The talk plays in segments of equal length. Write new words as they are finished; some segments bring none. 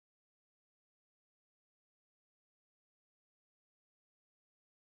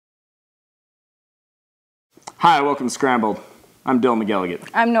Hi, welcome to Scrambled. I'm Dylan McGilligan.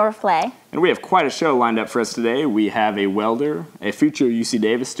 I'm Nora Flay. And we have quite a show lined up for us today. We have a welder, a future UC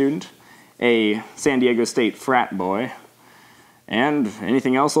Davis student, a San Diego State frat boy, and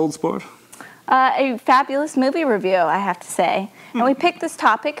anything else, old sport? A fabulous movie review, I have to say. And we picked this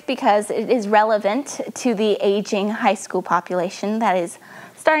topic because it is relevant to the aging high school population that is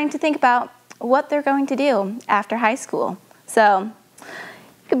starting to think about what they're going to do after high school. So,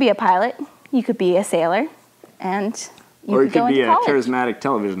 you could be a pilot, you could be a sailor, and you could go be into a college. charismatic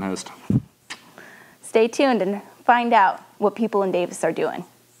television host. Stay tuned and find out what people in Davis are doing.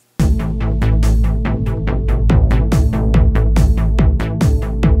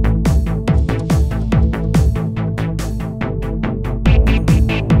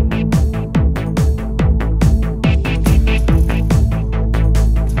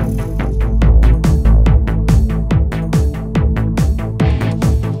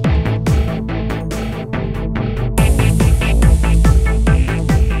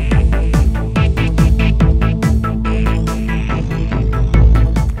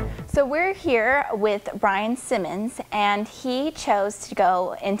 Here with Brian Simmons, and he chose to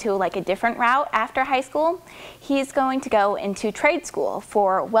go into like a different route after high school. He's going to go into trade school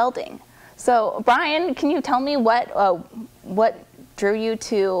for welding. So Brian, can you tell me what drew you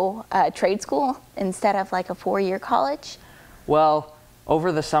to trade school instead of like a four-year college? Well,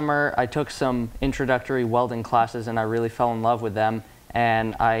 over the summer I took some introductory welding classes and I really fell in love with them,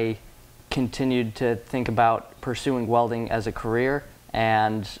 and I continued to think about pursuing welding as a career,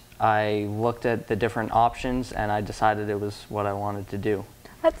 and I looked at the different options and I decided it was what I wanted to do.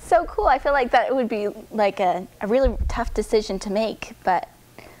 That's so cool. I feel like that would be like a really tough decision to make, but...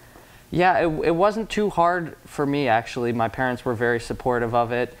 Yeah, it wasn't too hard for me, actually. My parents were very supportive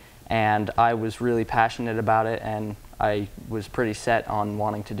of it, and I was really passionate about it, and I was pretty set on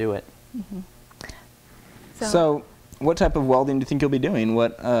wanting to do it. Mm-hmm. So, what type of welding do you think you'll be doing?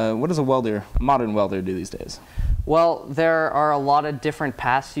 What does a modern welder do these days? Well, there are a lot of different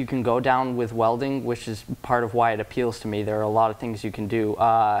paths you can go down with welding, which is part of why it appeals to me. There are a lot of things you can do.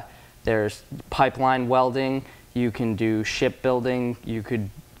 There's pipeline welding, you can do shipbuilding, you could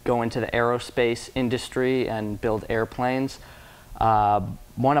go into the aerospace industry and build airplanes.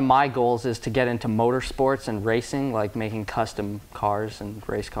 One of my goals is to get into motorsports and racing, like making custom cars and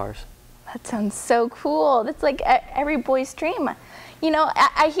race cars. That sounds so cool. That's like every boy's dream. You know,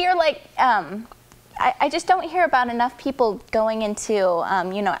 I hear like... I just don't hear about enough people going into,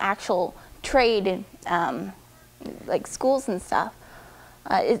 you know, actual trade, like schools and stuff.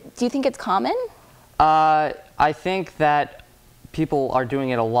 Do you think it's common? I think that people are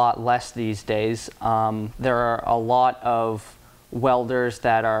doing it a lot less these days. There are a lot of welders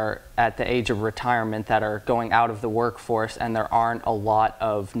that are at the age of retirement that are going out of the workforce, and there aren't a lot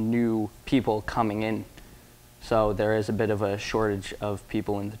of new people coming in. So there is a bit of a shortage of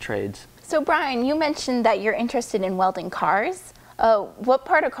people in the trades. So Brian, you mentioned that you're interested in welding cars. What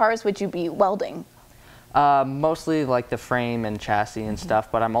part of cars would you be welding? Mostly like the frame and chassis and stuff,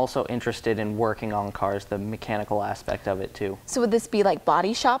 but I'm also interested in working on cars, the mechanical aspect of it too. So would this be like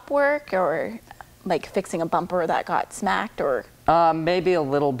body shop work, or like fixing a bumper that got smacked, or? Maybe a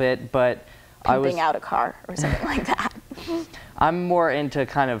little bit, but pimping out a car or something like that. I'm more into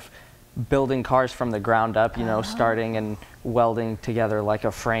kind of building cars from the ground up, you know, starting and welding together like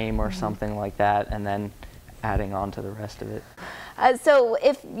a frame or something like that, and then adding on to the rest of it. So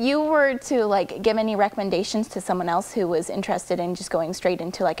if you were to like give any recommendations to someone else who was interested in just going straight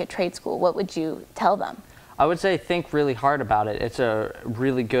into like a trade school, what would you tell them? I would say think really hard about it. It's a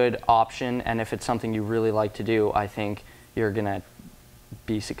really good option, and if it's something you really like to do, I think you're gonna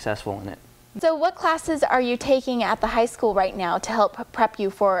be successful in it. So what classes are you taking at the high school right now to help prep you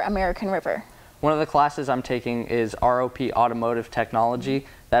for American River? One of the classes I'm taking is ROP Automotive Technology.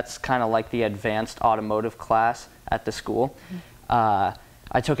 That's kind of like the advanced automotive class at the school. I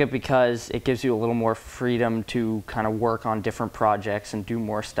took it because it gives you a little more freedom to kind of work on different projects and do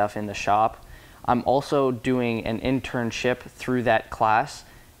more stuff in the shop. I'm also doing an internship through that class,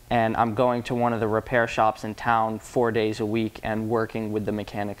 and I'm going to one of the repair shops in town 4 days a week and working with the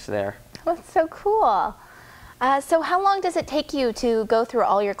mechanics there. That's so cool. So how long does it take you to go through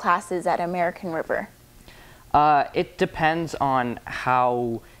all your classes at American River? It depends on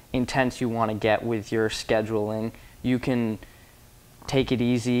how intense you want to get with your scheduling. You can take it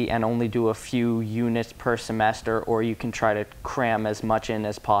easy and only do a few units per semester, or you can try to cram as much in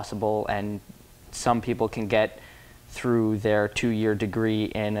as possible, and some people can get through their 2-year degree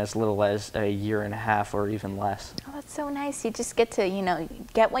in as little as a year and a half or even less. Oh, that's so nice. You just get to, you know,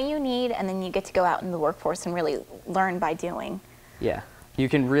 get what you need, and then you get to go out in the workforce and really learn by doing. Yeah. you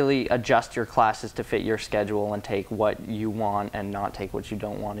can really adjust your classes to fit your schedule and take what you want and not take what you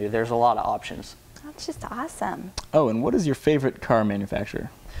don't want to. There's a lot of options. That's just awesome. Oh, and what is your favorite car manufacturer?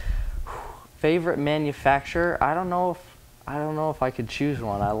 Favorite manufacturer? I don't know if I could choose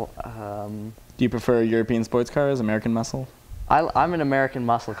one. Do you prefer European sports cars, American muscle? I'm an American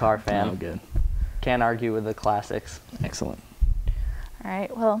muscle car fan. Oh, good. Can't argue with the classics. Excellent. All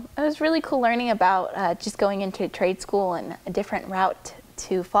right, well, it was really cool learning about just going into trade school and a different route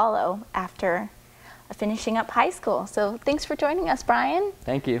to follow after finishing up high school. So thanks for joining us, Brian.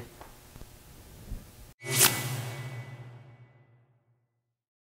 Thank you.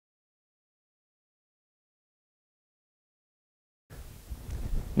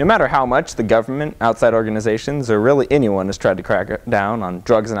 No matter how much the government, outside organizations, or really anyone has tried to crack down on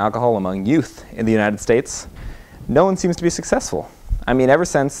drugs and alcohol among youth in the United States, no one seems to be successful. I mean, ever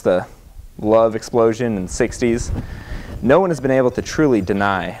since the love explosion in the 60s, no one has been able to truly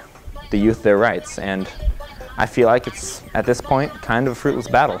deny the youth their rights, and I feel like it's, at this point, kind of a fruitless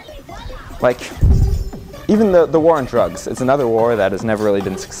battle. Like, even the war on drugs, it's another war that has never really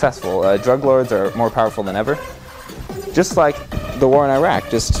been successful. Drug lords are more powerful than ever. Just like the war in Iraq,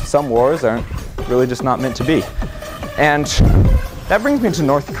 just some wars aren't really just not meant to be. And that brings me to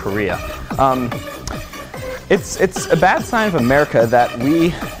North Korea. It's a bad sign of America that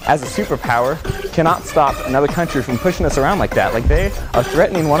we, as a superpower, cannot stop another country from pushing us around like that. Like, they are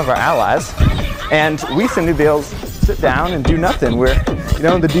threatening one of our allies, and we seem to be able to sit down and do nothing. We're, you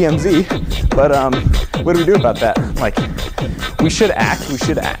know, in the DMZ, but what do we do about that? Like, we should act,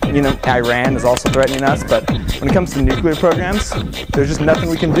 you know, Iran is also threatening us, but when it comes to nuclear programs, there's just nothing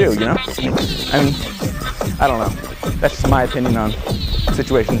we can do, you know? I mean, I don't know. That's just my opinion on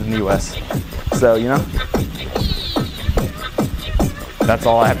situations in the U.S. So, you know, that's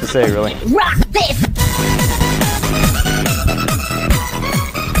all I have to say, really. Rock this!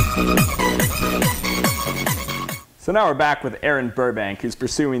 So now we're back with Aaron Burbank, who's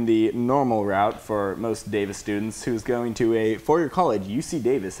pursuing the normal route for most Davis students, who's going to a four-year college, UC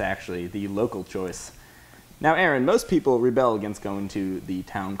Davis actually, the local choice. Now Aaron, most people rebel against going to the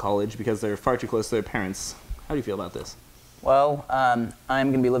town college because they're far too close to their parents. How do you feel about this? Well, I'm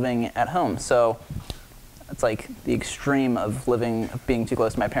going to be living at home, so it's like the extreme of being too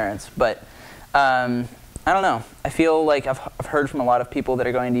close to my parents. But I don't know. I feel like I've heard from a lot of people that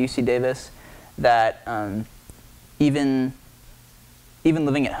are going to UC Davis that even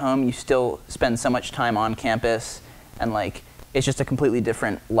living at home, you still spend so much time on campus, and like it's just a completely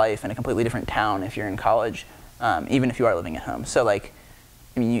different life and a completely different town if you're in college, even if you are living at home. So like,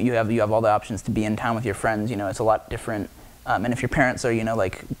 I mean, you have all the options to be in town with your friends. You know, it's a lot different. And if your parents are, you know,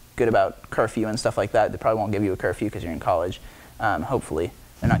 like good about curfew and stuff like that, they probably won't give you a curfew because you're in college. Hopefully,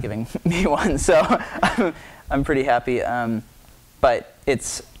 they're not giving me one, so I'm pretty happy. But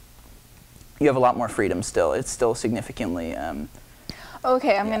you have a lot more freedom still. It's still significantly.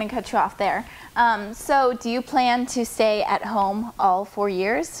 Okay, I'm going to cut you off there. So do you plan to stay at home all 4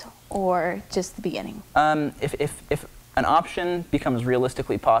 years or just the beginning? If an option becomes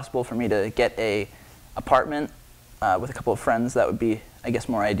realistically possible for me to get a apartment with a couple of friends, that would be, I guess,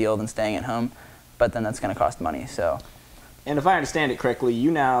 more ideal than staying at home. But then that's going to cost money, so. And if I understand it correctly, you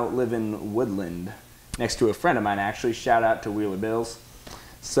now live in Woodland, next to a friend of mine actually. Shout out to Wheeler Bills.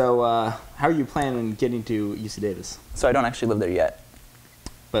 So how are you planning on getting to UC Davis? So I don't actually live there yet.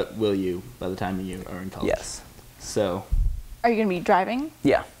 But will you by the time you are in college? Yes. So. Are you going to be driving?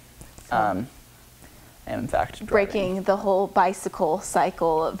 Yeah. I am in fact driving. Breaking the whole bicycle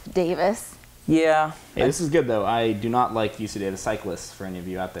cycle of Davis. Yeah. Hey, this is good though. I do not like UC Davis cyclists. For any of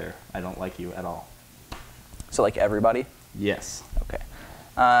you out there, I don't like you at all. So like everybody? Yes. Okay.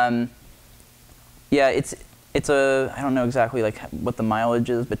 Yeah, it's a, I don't know exactly like what the mileage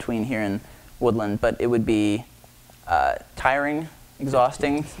is between here and Woodland, but it would be tiring,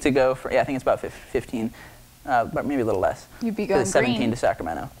 exhausting to go for, yeah, I think it's about 15, but maybe a little less. You'd be going 17 green. to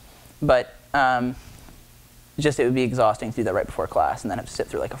Sacramento. But just it would be exhausting to do that right before class and then have to sit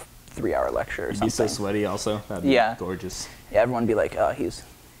through like a 3-hour lecture or You'd something. be so sweaty also. That'd be Yeah. gorgeous. Yeah, everyone would be like, oh, he's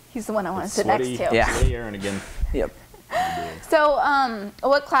the one I want to It's sit sweaty, next to. Yeah. Sweaty Aaron again. Yep. So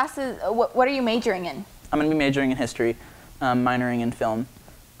what classes, what are you majoring in? I'm going to be majoring in history, minoring in film.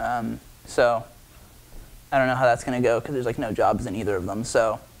 So I don't know how that's going to go because there's like no jobs in either of them.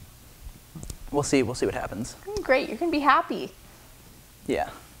 So we'll see what happens. Great, you're going to be happy. Yeah.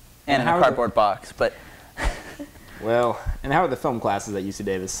 And And in how a are the- cardboard box, but Well, and how are the film classes at UC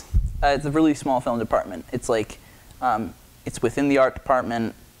Davis? it's a really small film department. It's like, it's within the art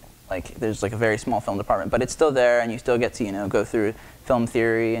department. Like there's like a very small film department, but it's still there, and you still get to, you know, go through film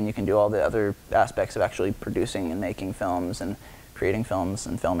theory, and you can do all the other aspects of actually producing and making films and creating films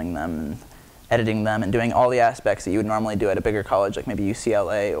and filming them and editing them and doing all the aspects that you would normally do at a bigger college like maybe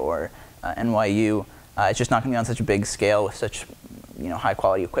UCLA or NYU. It's just not going to be on such a big scale with such high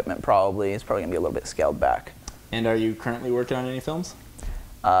quality equipment probably. It's probably going to be a little bit scaled back. And are you currently working on any films?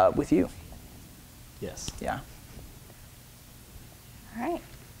 With you. Yes. Yeah. All right.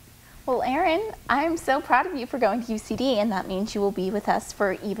 Well, Aaron, I'm so proud of you for going to UCD, and that means you will be with us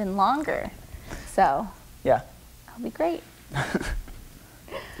for even longer. So yeah, that'll be great.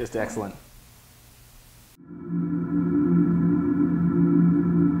 Just excellent.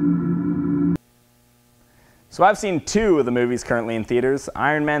 So I've seen 2 of the movies currently in theaters,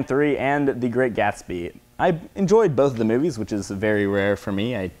 Iron Man 3 and The Great Gatsby. I enjoyed both of the movies, which is very rare for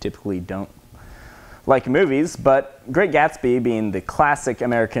me. I typically don't like movies, but Great Gatsby being the classic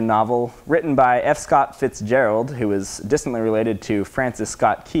American novel written by F. Scott Fitzgerald, who is distantly related to Francis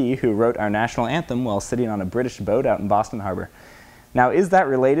Scott Key, who wrote our national anthem while sitting on a British boat out in Boston Harbor. Now, is that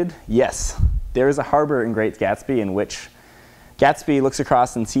related? Yes. There is a harbor in Great Gatsby in which Gatsby looks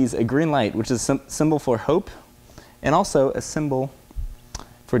across and sees a green light, which is a symbol for hope, and also a symbol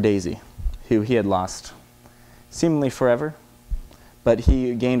for Daisy, who he had lost seemingly forever, but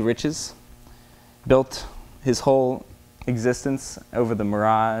he gained riches, built his whole existence over the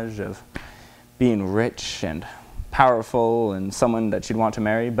mirage of being rich and powerful and someone that she'd want to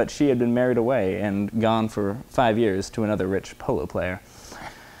marry, but she had been married away and gone for 5 years to another rich polo player.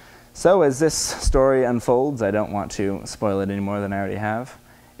 So as this story unfolds, I don't want to spoil it any more than I already have.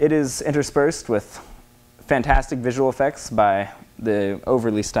 It is interspersed with fantastic visual effects by the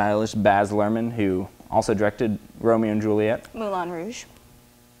overly stylish Baz Luhrmann, who also directed Romeo and Juliet. Moulin Rouge.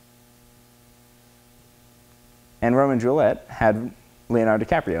 And Romeo and Juliet had Leonardo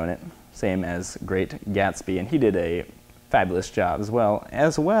DiCaprio in it, same as Great Gatsby, and he did a fabulous job as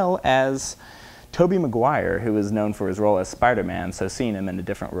well as Tobey Maguire, who was known for his role as Spider-Man, so seeing him in a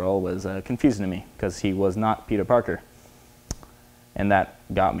different role was confusing to me, because he was not Peter Parker. And that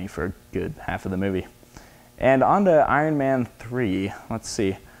got me for a good half of the movie. And on to Iron Man 3, let's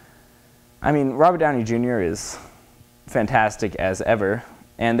see. I mean, Robert Downey Jr. is fantastic as ever,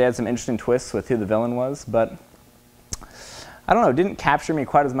 and they had some interesting twists with who the villain was, but I don't know, it didn't capture me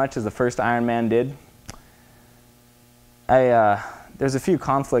quite as much as the first Iron Man did. There's a few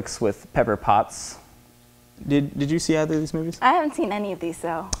conflicts with Pepper Potts. Did you see either of these movies? I haven't seen any of these,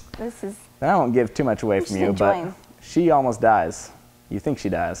 so this is... I won't give too much away from you, but she almost dies. You think she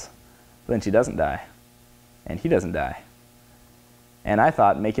dies, but then she doesn't die, and he doesn't die. And I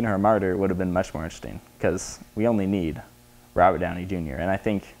thought making her a martyr would have been much more interesting, because we only need Robert Downey Jr., and I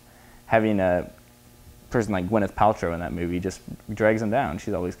think having a person like Gwyneth Paltrow in that movie just drags him down.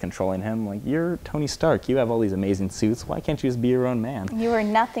 She's always controlling him. Like, you're Tony Stark. You have all these amazing suits. Why can't you just be your own man? You are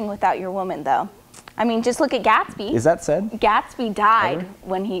nothing without your woman, though. I mean, just look at Gatsby. Is that said? Gatsby died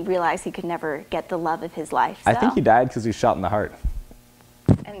when he realized he could never get the love of his life. So. I think he died because he was shot in the heart.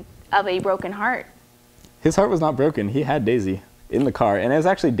 And of a broken heart. His heart was not broken. He had Daisy in the car, and it was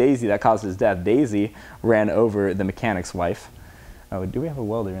actually Daisy that caused his death. Daisy ran over the mechanic's wife. Oh, do we have a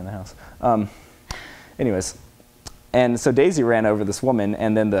welder in the house? Anyways, and so Daisy ran over this woman,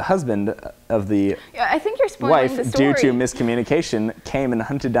 and then the husband of the I think you're spoiling wife, the story. due to miscommunication, came and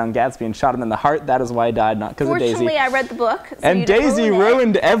hunted down Gatsby and shot him in the heart. That is why he died, not because of Daisy. Fortunately, I read the book, so and you don't Daisy ruin it.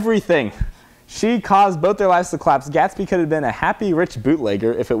 ruined everything. She caused both their lives to collapse. Gatsby could have been a happy, rich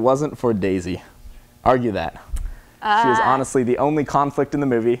bootlegger if it wasn't for Daisy. Argue that. She is honestly the only conflict in the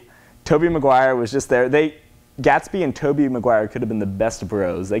movie. Tobey Maguire was just there. Gatsby and Tobey Maguire could have been the best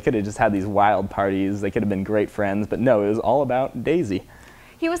bros. They could have just had these wild parties. They could have been great friends. But no, it was all about Daisy.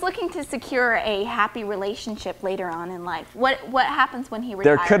 He was looking to secure a happy relationship later on in life. What happens when he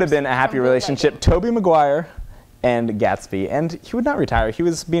retires? There could have been a happy relationship. Tobey Maguire and Gatsby. And he would not retire. He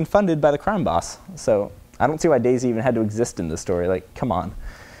was being funded by the crime boss. So I don't see why Daisy even had to exist in this story. Like, come on.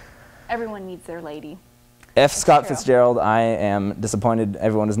 Everyone needs their lady. F. Scott Fitzgerald, I am disappointed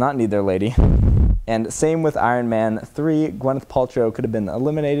everyone does not need their lady. And same with Iron Man 3, Gwyneth Paltrow could have been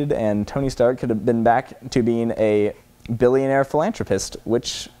eliminated, and Tony Stark could have been back to being a billionaire philanthropist,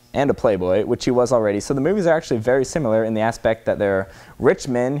 and a playboy, which he was already. So the movies are actually very similar in the aspect that they're rich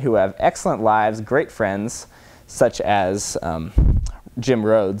men who have excellent lives, great friends, such as Jim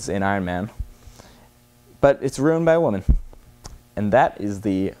Rhodes in Iron Man. But it's ruined by a woman. And that is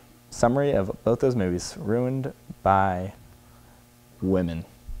the summary of both those movies, ruined by women.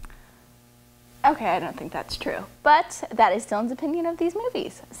 Okay, I don't think that's true. But that is Dylan's opinion of these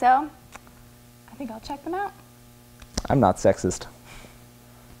movies. So I think I'll check them out. I'm not sexist.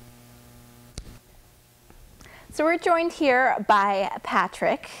 So we're joined here by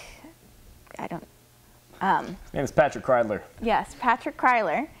Patrick. His name is Patrick Kreidler. Yes, Patrick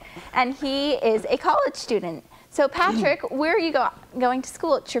Kreidler, and he is a college student. So Patrick, where are you going to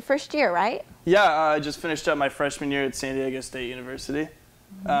school? It's your first year, right? Yeah, I just finished up my freshman year at San Diego State University.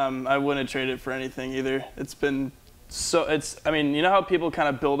 I wouldn't trade it for anything either. It's been I mean, you know how people kind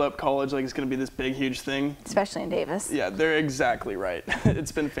of build up college like it's going to be this big, huge thing? Especially in Davis. Yeah, they're exactly right.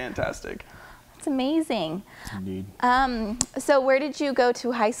 It's been fantastic. That's amazing. Indeed. So where did you go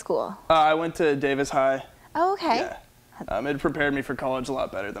to high school? I went to Davis High. Oh, okay. Yeah. It prepared me for college a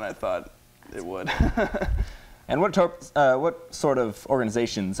lot better than I thought it would. And what sort of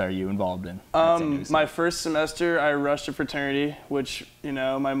organizations are you involved in? My first semester, I rushed a fraternity, which, you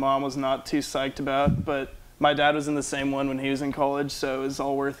know, my mom was not too psyched about, but my dad was in the same one when he was in college, so it was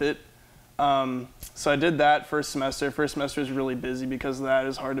all worth it. So I did that first semester. First semester was really busy because of that. It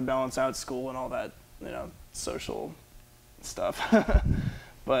was hard to balance out school and all that, you know, social stuff.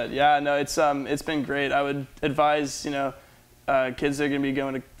 But yeah, no, it's been great. I would advise, you know, kids that are going to be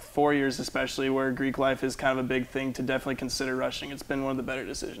going to 4 years, especially where Greek life is kind of a big thing, to definitely consider rushing. It's been one of the better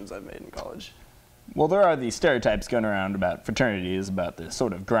decisions I've made in college. Well, there are these stereotypes going around about fraternities, about the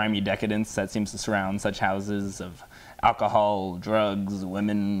sort of grimy decadence that seems to surround such houses of alcohol, drugs,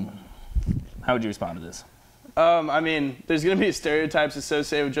 women. How would you respond to this? I mean, there's going to be stereotypes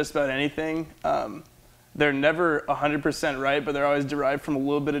associated with just about anything. They're never 100% right, but they're always derived from a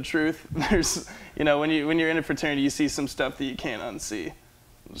little bit of truth. There's, you know, when you're in a fraternity, you see some stuff that you can't unsee.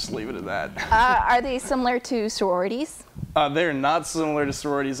 Just leave it at that. Are they similar to sororities? They're not similar to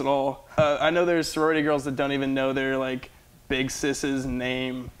sororities at all. I know there's sorority girls that don't even know their like big sis's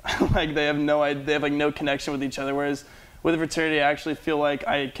name. Like they have no idea, they have like no connection with each other. Whereas with a fraternity, I actually feel like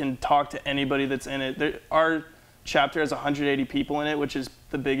I can talk to anybody that's in it. Our chapter has 180 people in it, which is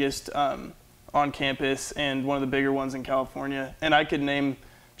the biggest on campus and one of the bigger ones in California. And I could name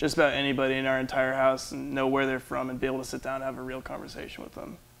just about anybody in our entire house and know where they're from and be able to sit down and have a real conversation with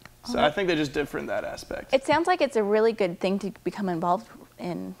them. So I think they're just different in that aspect. It sounds like it's a really good thing to become involved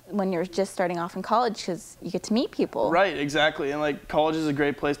in when you're just starting off in college, because you get to meet people. Right, exactly. And like college is a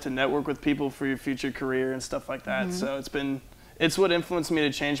great place to network with people for your future career and stuff like that. So it's what influenced me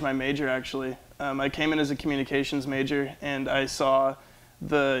to change my major, actually. I came in as a communications major, and I saw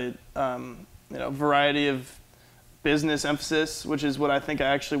the you know, variety of business emphasis, which is what I think I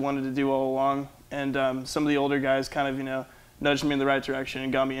actually wanted to do all along. And some of the older guys kind of, you know, nudged me in the right direction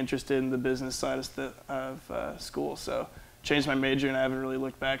and got me interested in the business side of school. So changed my major, and I haven't really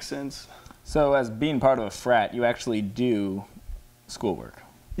looked back since. So as being part of a frat, you actually do schoolwork?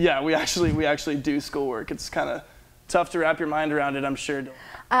 Yeah, we actually do schoolwork. It's kind of tough to wrap your mind around it, I'm sure.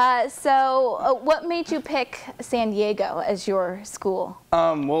 So what made you pick San Diego as your school?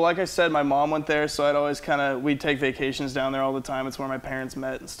 Well, like I said, my mom went there, so I'd always we'd take vacations down there all the time. It's where my parents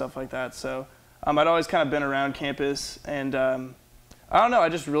met and stuff like that. So I'd always kind of been around campus, and I don't know, I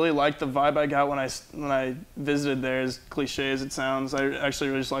just really liked the vibe I got when I visited there, as cliche as it sounds. I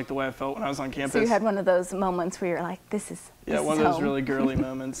actually really just liked the way I felt when I was on campus. So you had one of those moments where you're like, this is one of those really girly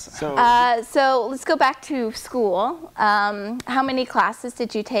moments. So let's go back to school. How many classes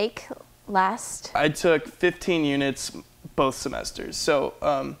did you take last? I took 15 units both semesters.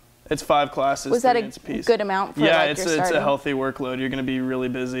 So it's 5 classes. Was that a good amount for it's a healthy workload. You're going to be really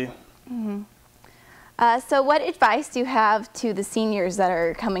busy. So what advice do you have to the seniors that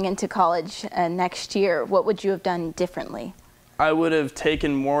are coming into college next year? What would you have done differently? I would have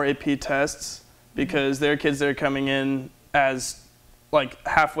taken more AP tests, because there are kids that are coming in as like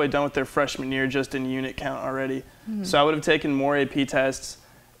halfway done with their freshman year just in unit count already. So I would have taken more AP tests,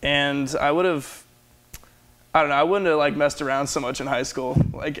 and I wouldn't have like messed around so much in high school.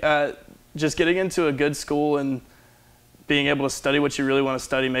 Like just getting into a good school and being able to study what you really want to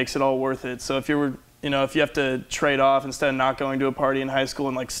study makes it all worth it. So if if you have to trade off, instead of not going to a party in high school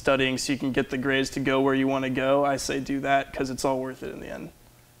and like studying so you can get the grades to go where you want to go, I say do that, because it's all worth it in the end.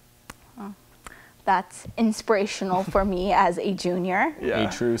 Oh, that's inspirational for me as a junior. Yeah.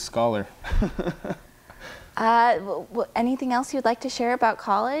 A true scholar. Anything else you'd like to share about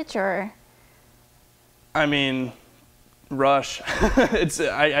college, or? I mean, rush.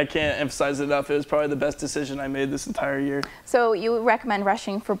 I can't emphasize it enough. It was probably the best decision I made this entire year. So you would recommend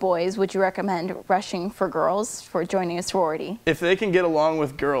rushing for boys. Would you recommend rushing for girls for joining a sorority? If they can get along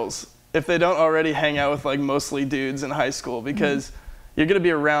with girls, if they don't already hang out with like mostly dudes in high school, because you're going to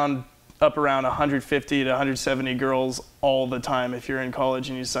be up around 150 to 170 girls all the time if you're in college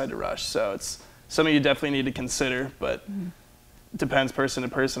and you decide to rush. So it's something you definitely need to consider, but it depends person to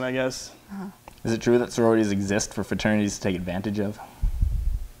person, I guess. Is it true that sororities exist for fraternities to take advantage of?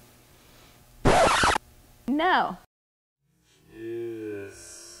 No.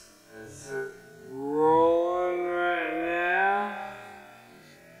 Yes. Is it wrong?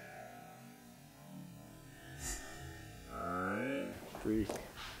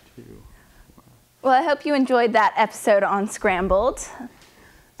 Well, I hope you enjoyed that episode on Scrambled.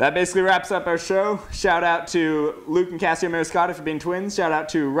 That basically wraps up our show. Shout out to Luke and Cassio Mariscotta for being twins. Shout out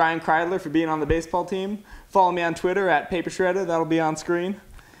to Ryan Kreidler for being on the baseball team. Follow me on Twitter at PaperShredder. That'll be on screen.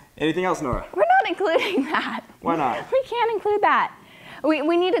 Anything else, Nora? We're not including that. Why not? We can't include that.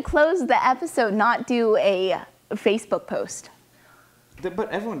 We need to close the episode, not do a Facebook post.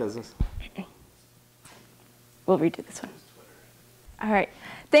 But everyone does this. We'll redo this one. All right.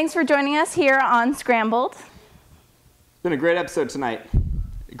 Thanks for joining us here on Scrambled. It's been a great episode tonight.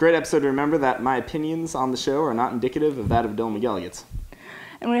 A great episode to remember that my opinions on the show are not indicative of that of Dylan McGilligut's.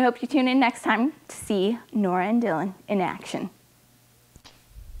 And we hope you tune in next time to see Nora and Dylan in action.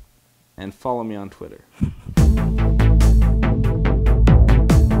 And follow me on Twitter.